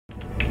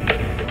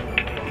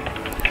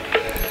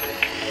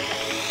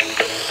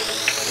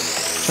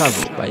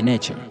Travel by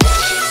nature.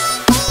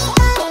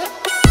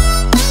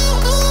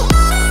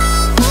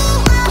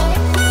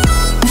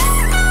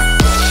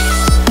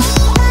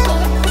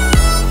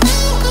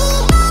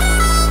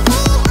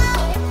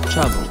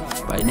 Travel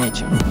by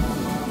nature.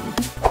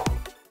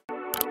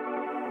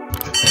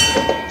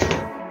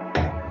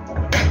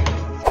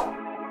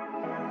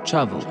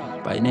 Travel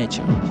by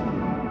nature.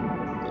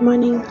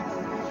 Morning.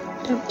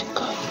 Time to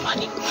go.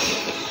 Morning.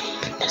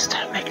 Let's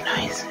start make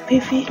noise.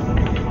 Baby.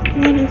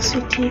 Morning,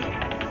 sweetie.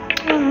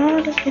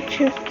 Oh, look at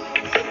you.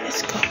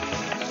 Let's go.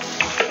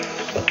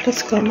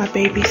 Let's go, my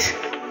babies.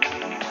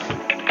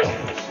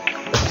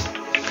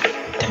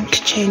 Time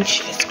to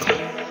change. Let's go.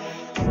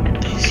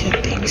 There's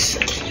your things.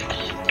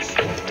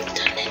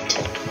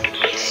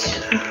 Nice.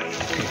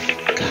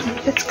 Come,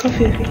 let's go,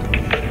 baby.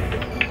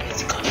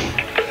 Let's go.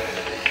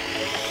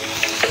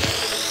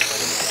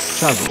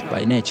 Travel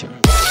by nature.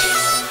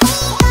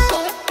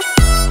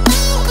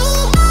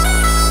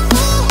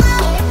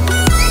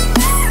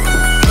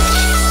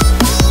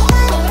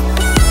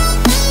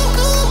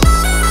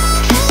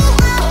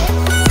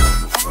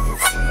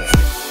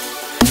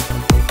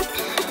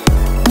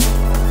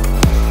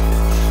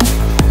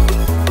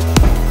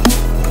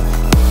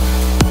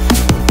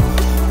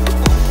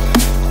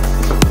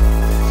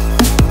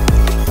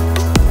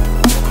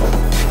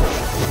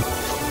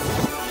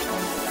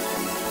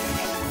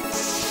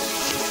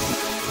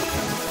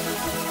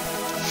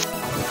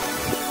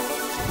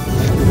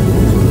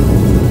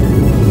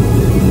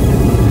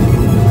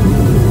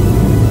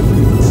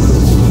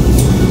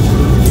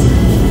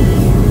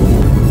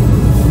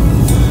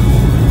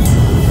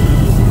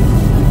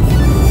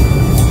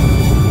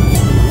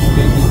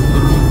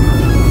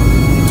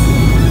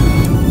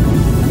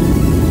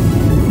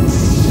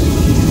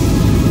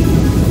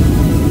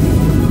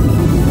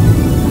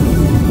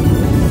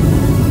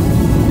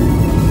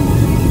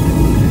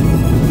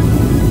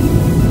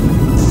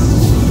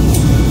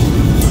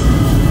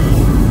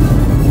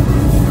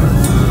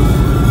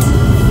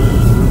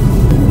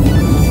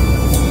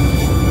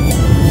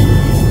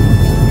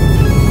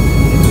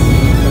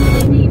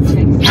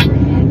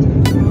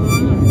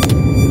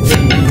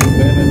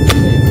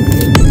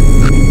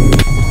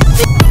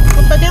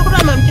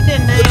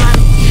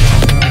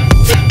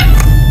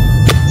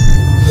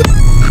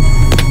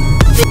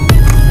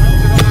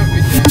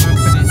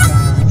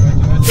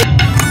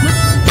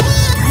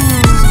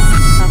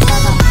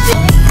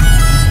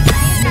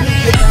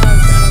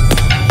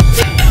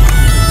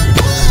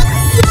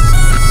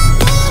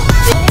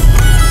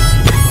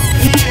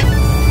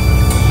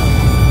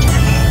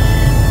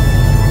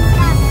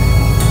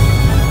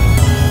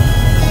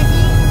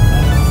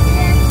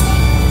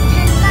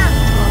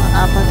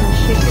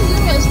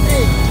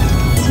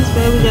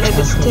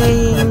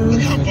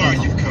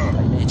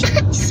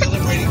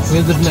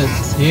 Where's the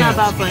place? Here.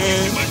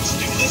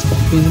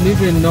 There's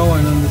literally no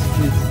one on the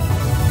street.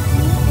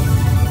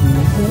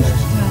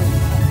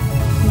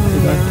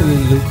 It actually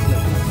looks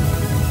like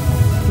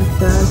it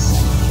does.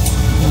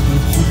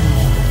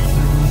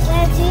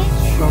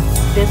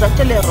 There's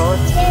actually a road.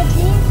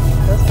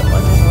 That's the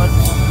only road.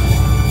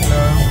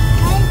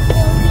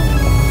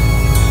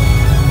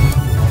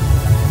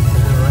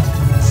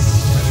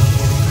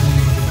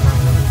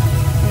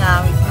 No,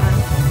 we can't.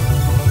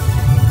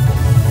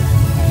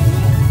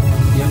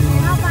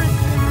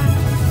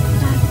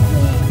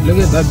 Look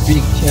at that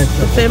big church.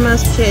 The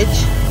famous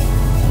church.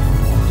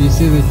 Do you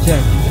see the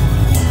church?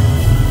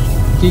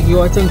 Kiki,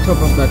 what's on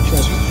top of that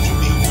church?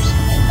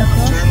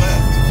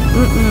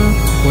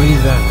 What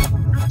is that?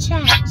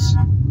 Church.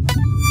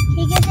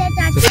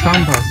 The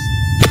campus.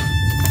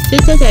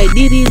 Church I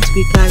did it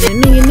because I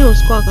know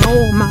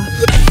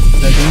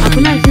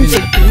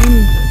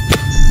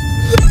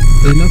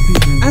There's no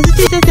people. As a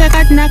teacher, I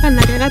got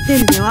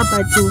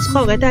but you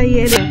spoke at a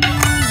yellow.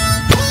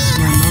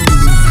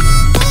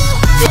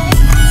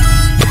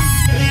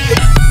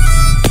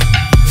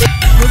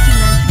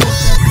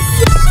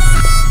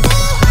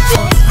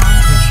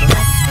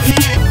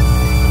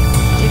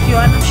 If you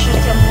want to shoot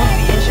a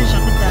movie, you should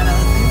shoot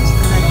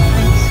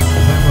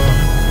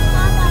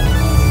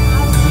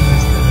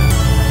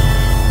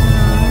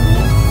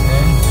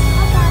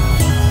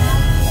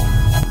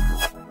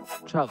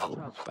Travel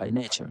by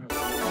nature.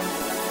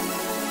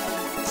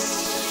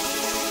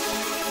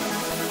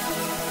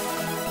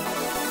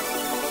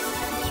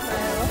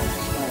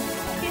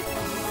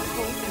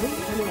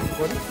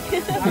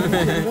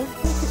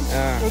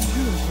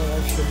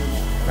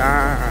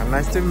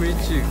 Nice to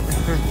meet you.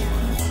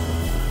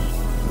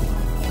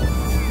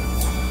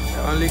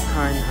 The only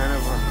kind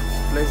Hanover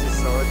place is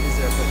so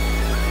deserted.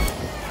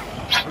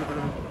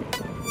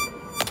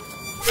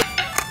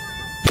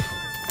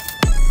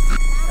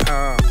 A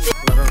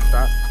lot of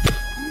dust.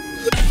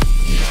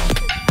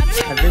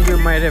 I think we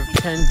might have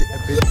turned a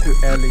bit too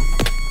early.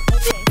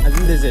 I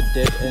think there's a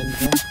dead end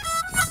here.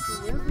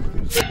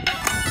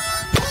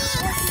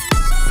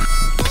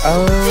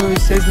 Oh, it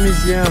says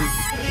museum.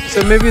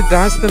 So maybe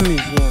that's the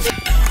museum.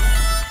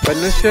 But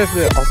not sure if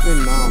they're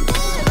open now.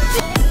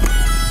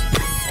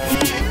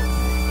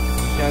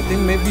 Yeah, I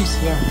think maybe it's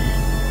here.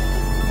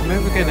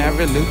 Maybe we can have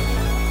a look.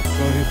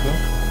 Where we go.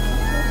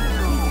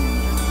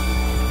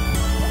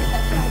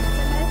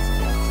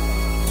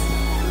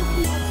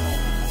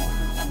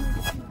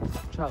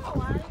 Travel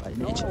by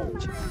nature.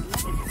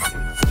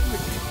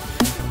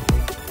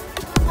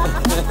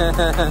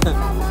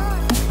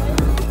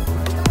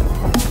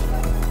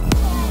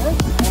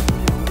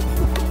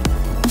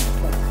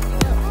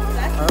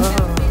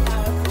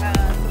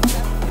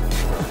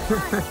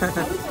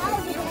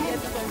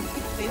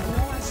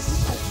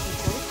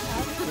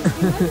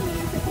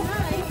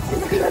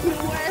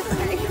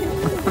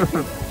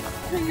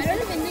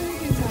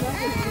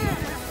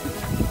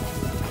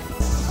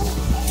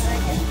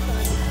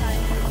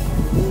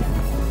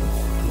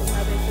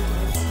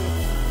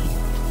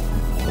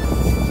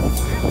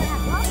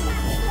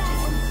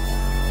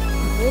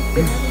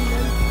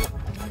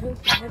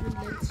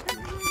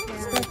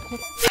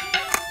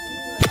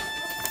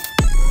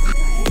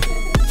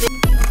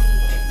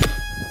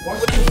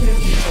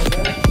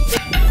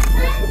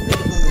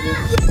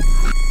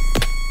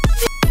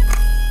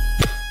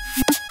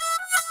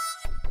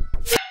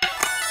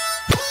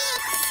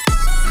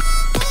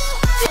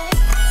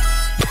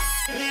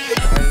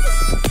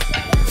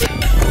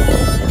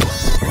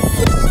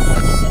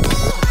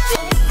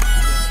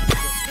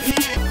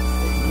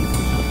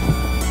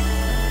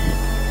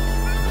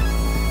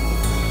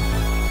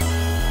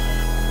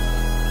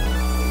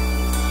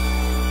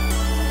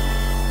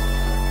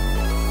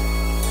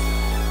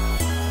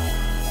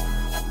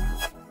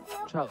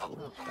 Travel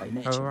by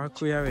nature.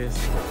 Akuya wes.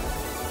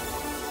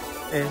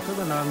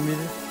 Tuko na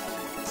mili.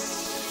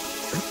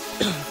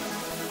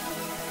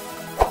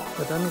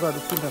 But I got to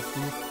feel that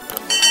food.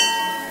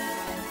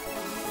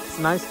 It's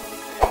nice.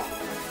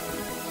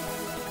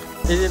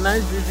 Is it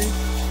nice, Bibi?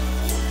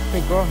 We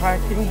go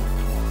hiking.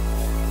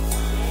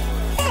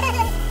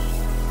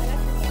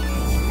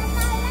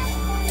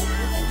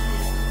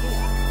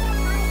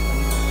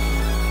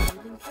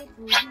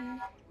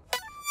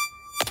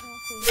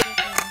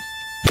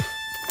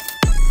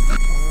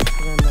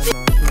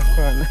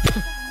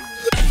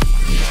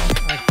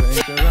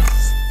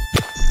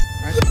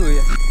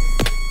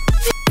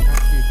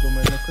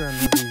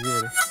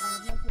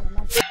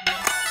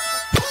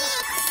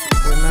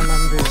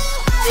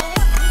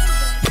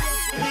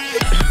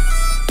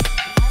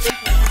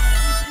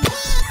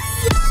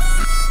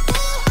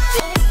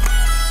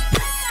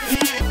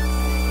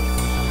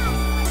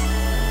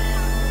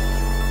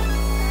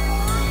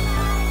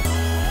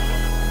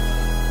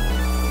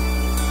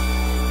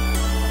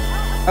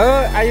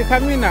 Oh, are you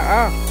coming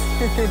now? Oh.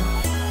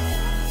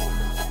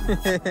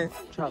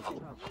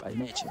 Travel by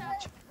nature.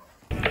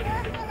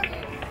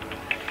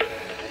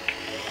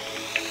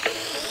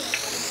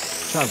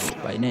 Travel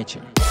by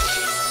nature.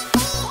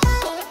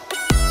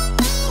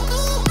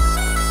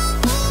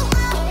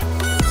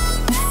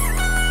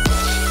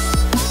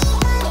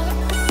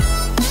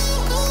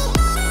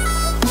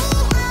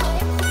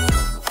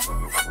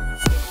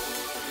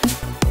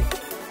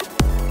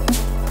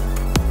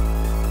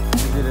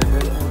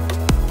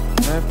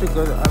 I have to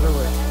go the other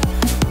way.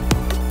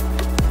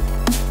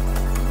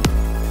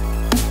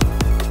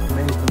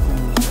 Many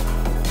continues.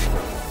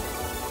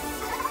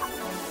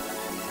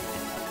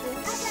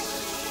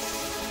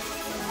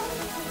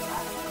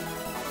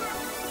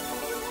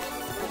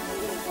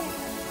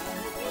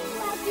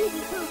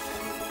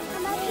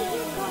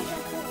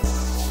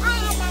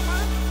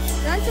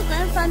 Don't you go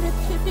in front of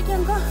Chip, you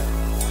can go.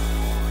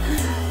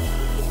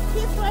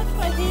 Keep wait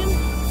for him.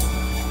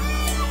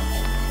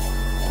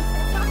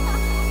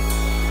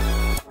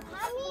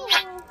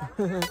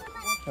 Oh,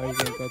 you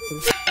can go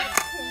through.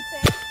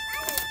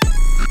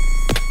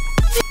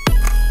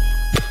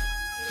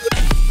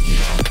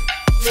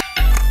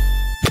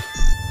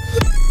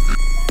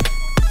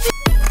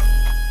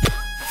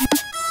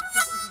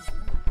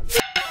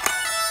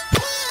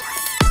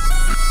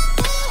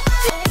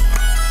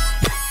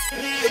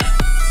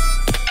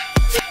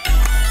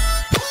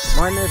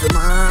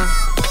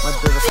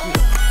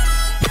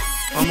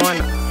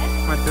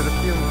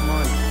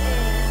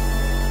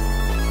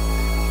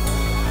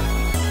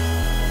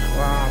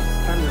 Wow,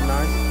 kind of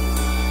nice.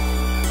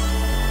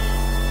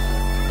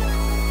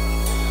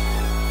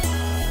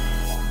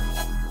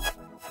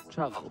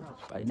 Travel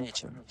by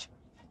nature.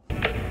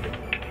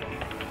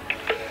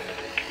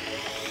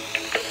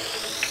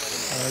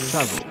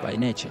 Travel by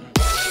nature.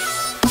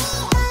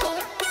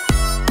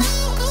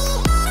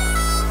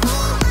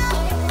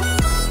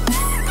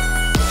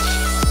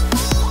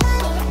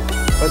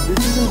 But this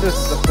isn't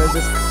just the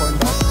furthest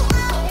point up.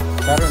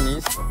 That one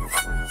is.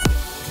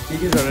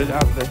 It is already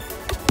up there.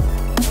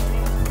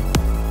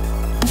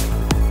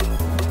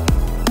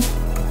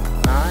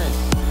 Nice.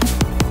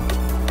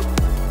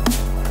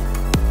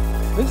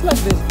 Looks like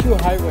there's two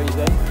highways,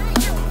 eh?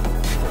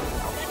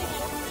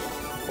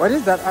 What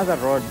is that other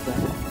road there?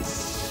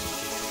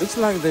 Looks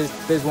like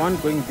there's one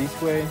going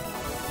this way,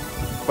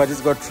 but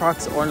it's got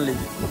trucks only.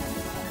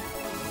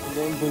 And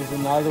then there's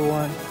another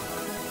one.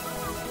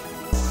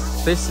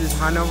 This is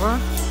Hanover.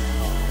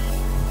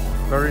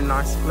 Very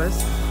nice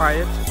place,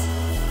 quiet.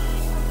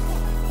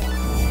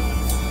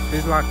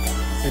 Feels like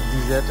It's a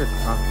deserted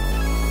town.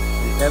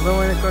 If you ever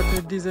want to go to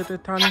a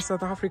deserted town in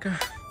South Africa,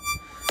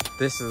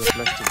 this is the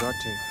place to go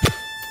to.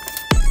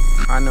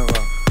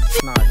 Hanover.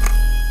 It's nice.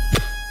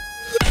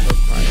 So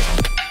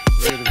quiet.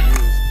 Great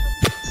views.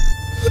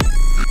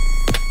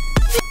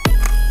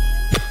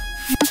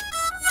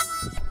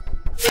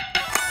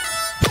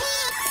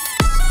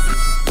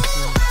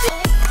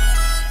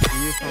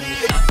 View from the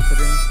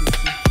African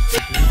city.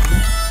 The beauty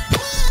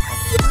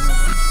of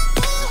Hanover.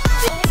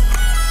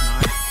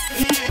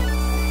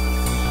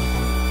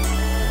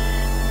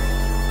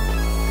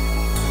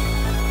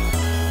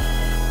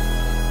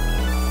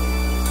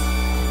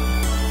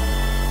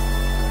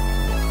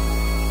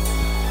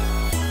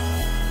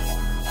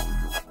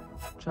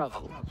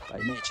 Travel by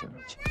nature.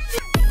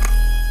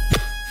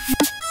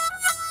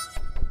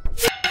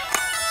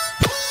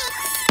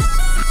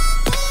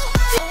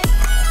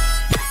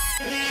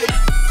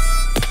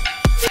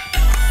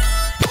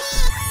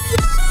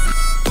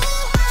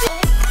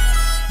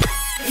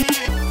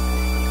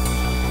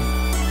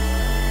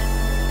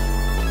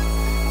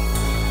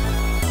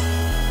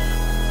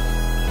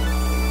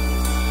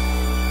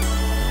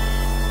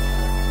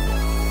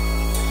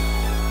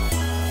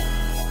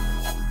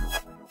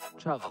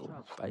 Travel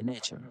by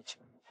nature.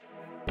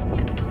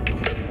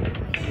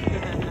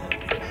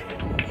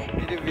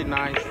 It'll be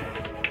nice.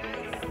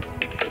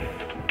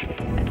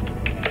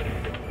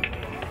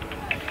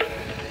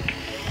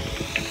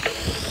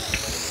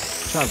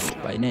 Travel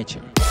by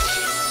nature.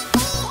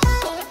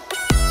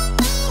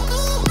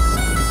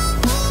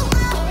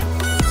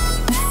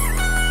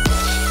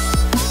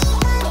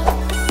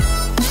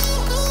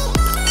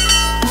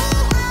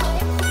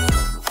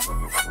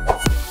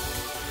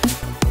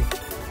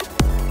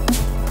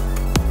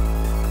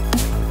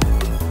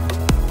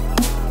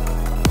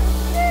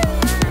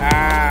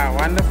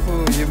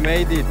 Wonderful, you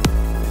made it.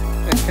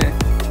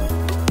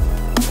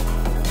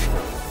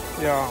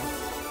 Yeah.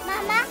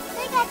 Mama,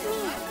 look at me.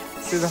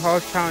 See the whole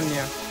town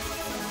here.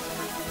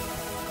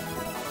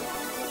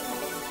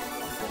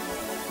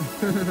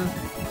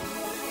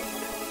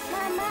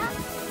 Mama,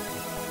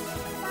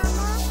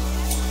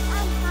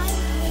 I'm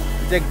hungry.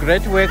 It's a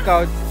great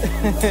workout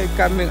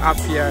coming up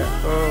here.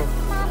 Oh.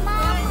 Mama,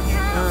 I'm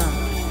hungry.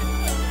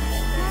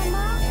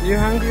 Mama, You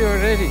hungry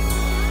already?